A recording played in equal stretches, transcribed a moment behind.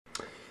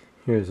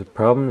Here's a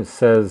problem. It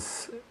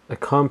says a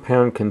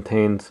compound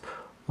contains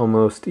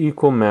almost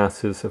equal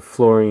masses of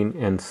fluorine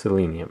and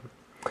selenium.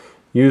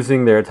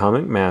 Using their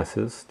atomic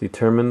masses,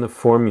 determine the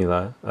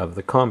formula of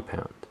the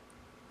compound.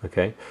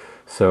 Okay,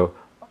 so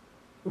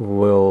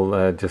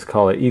we'll just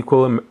call it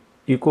equal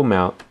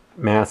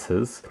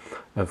masses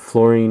of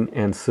fluorine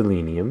and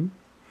selenium,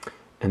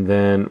 and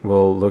then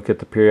we'll look at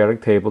the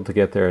periodic table to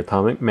get their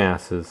atomic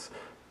masses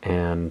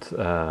and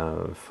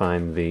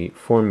find the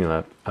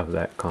formula of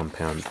that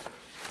compound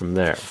from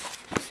there.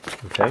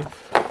 Okay,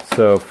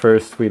 so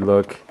first we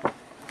look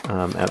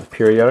at the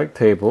periodic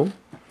table,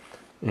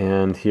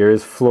 and here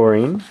is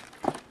fluorine.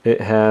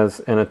 It has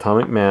an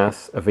atomic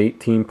mass of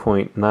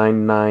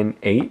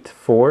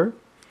 18.9984,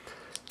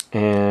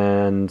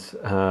 and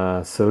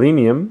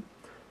selenium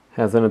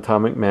has an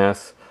atomic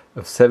mass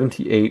of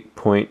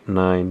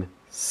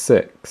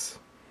 78.96.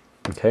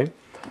 Okay,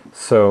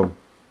 so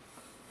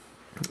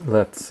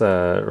let's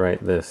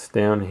write this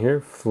down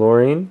here.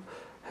 Fluorine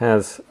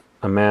has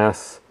a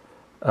mass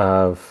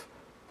of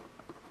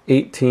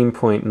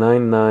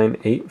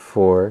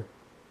 18.9984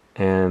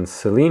 and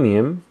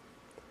selenium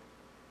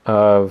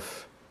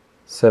of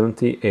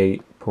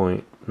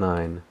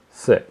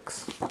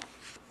 78.96.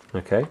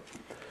 Okay,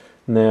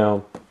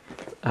 now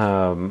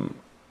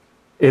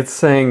it's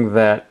saying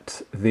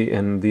that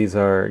and these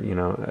are,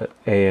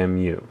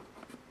 AMU.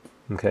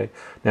 Okay,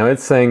 now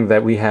it's saying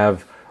that we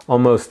have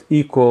almost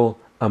equal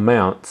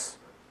amounts,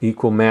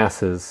 equal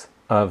masses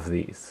of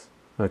these.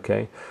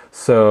 Okay,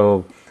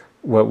 so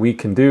what we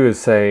can do is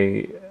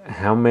say,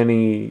 how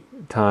many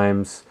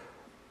times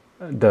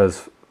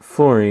does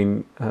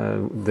fluorine,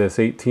 this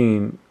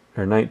 18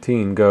 or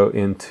 19, go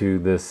into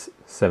this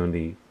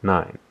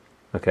 79?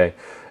 Okay,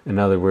 in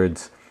other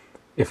words,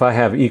 if I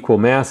have equal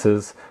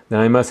masses, then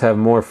I must have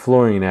more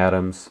fluorine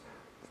atoms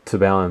to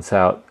balance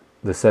out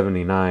the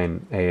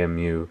 79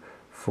 AMU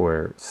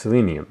for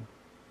selenium.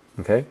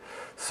 Okay,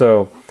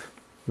 so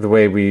the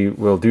way we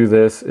will do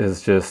this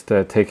is just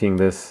taking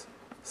this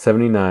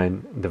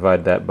 79,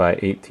 divide that by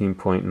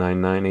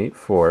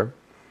 18.9984.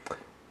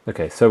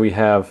 Okay, so we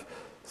have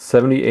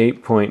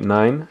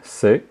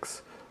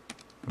 78.96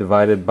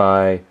 divided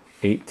by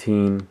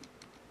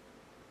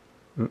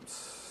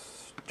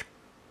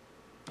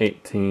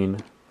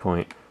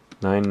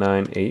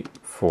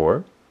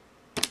 18.9984,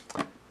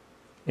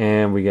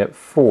 and we get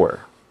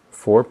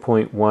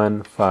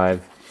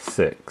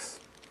 4.156.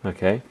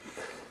 Okay,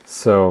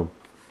 so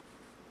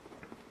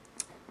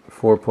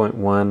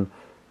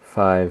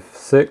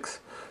 4.156.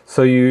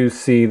 So you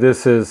see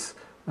this is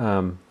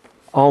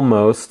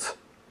almost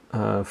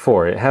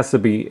 4. It has to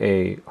be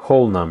a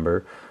whole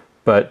number,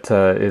 but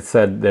it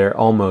said they're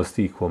almost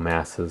equal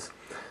masses.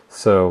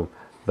 So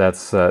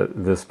that's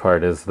this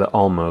part is the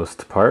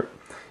almost part,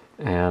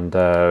 and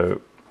the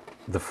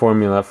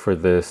formula for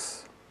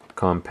this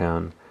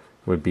compound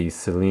would be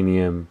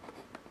selenium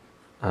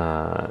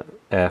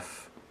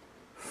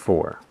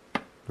F4.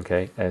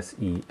 Okay,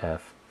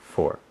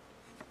 SEF4.